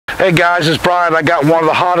Hey guys, it's Brian. I got one of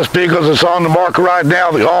the hottest vehicles that's on the market right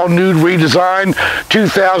now, the all-new redesigned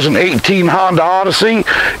 2018 Honda Odyssey.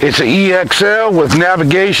 It's an EXL with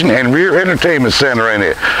navigation and rear entertainment center in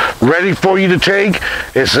it. Ready for you to take.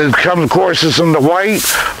 It comes, of course, it's in the white.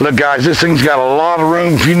 Look guys, this thing's got a lot of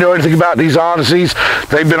room. If you know anything about these Odysseys,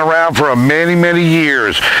 they've been around for many, many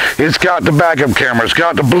years. It's got the backup camera, it's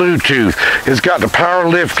got the Bluetooth, it's got the power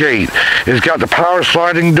lift gate, it's got the power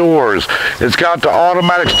sliding doors, it's got the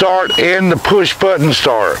automatic start and the push button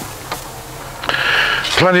start.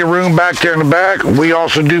 Plenty of room back there in the back. We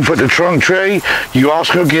also do put the trunk tray. You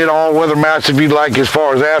also get all-weather mats if you'd like as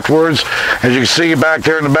far as afterwards. As you can see back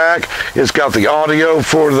there in the back, it's got the audio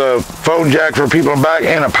for the phone jack for people in the back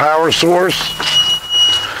and a power source.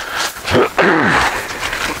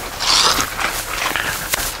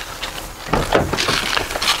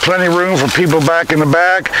 Plenty of room for people back in the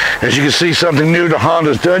back. As you can see, something new the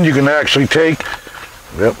Honda's done. You can actually take,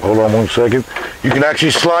 hold on one second. You can actually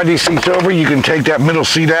slide these seats over. You can take that middle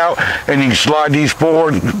seat out and you can slide these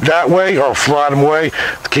forward that way or slide them away.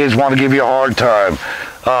 The kids want to give you a hard time.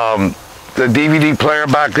 The DVD player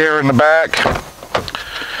back there in the back.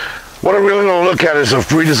 What I really want to look at is a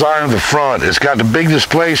redesign of the front. It's got the big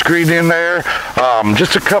display screen in there.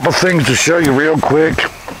 Just a couple things to show you real quick.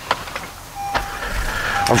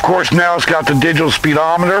 Of course, now it's got the digital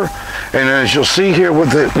speedometer, and as you'll see here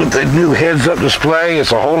with the new heads-up display,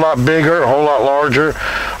 it's a whole lot bigger, a whole lot larger.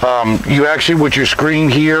 You actually, with your screen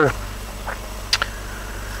here,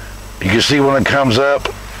 you can see when it comes up.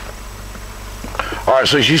 All right,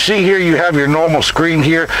 so as you see here, you have your normal screen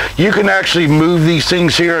here. You can actually move these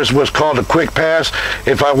things here as what's called a quick pass.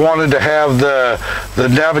 If I wanted to have the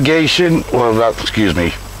navigation,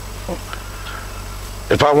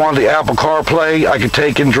 if I wanted the Apple CarPlay, I could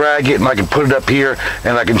take and drag it and I can put it up here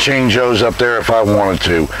and I can change those up there if I wanted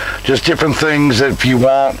to. Just different things if you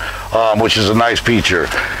want, which is a nice feature.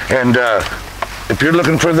 And if you're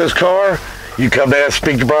looking for this car, you come to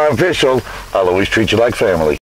Speak to Brian Official. I'll always treat you like family.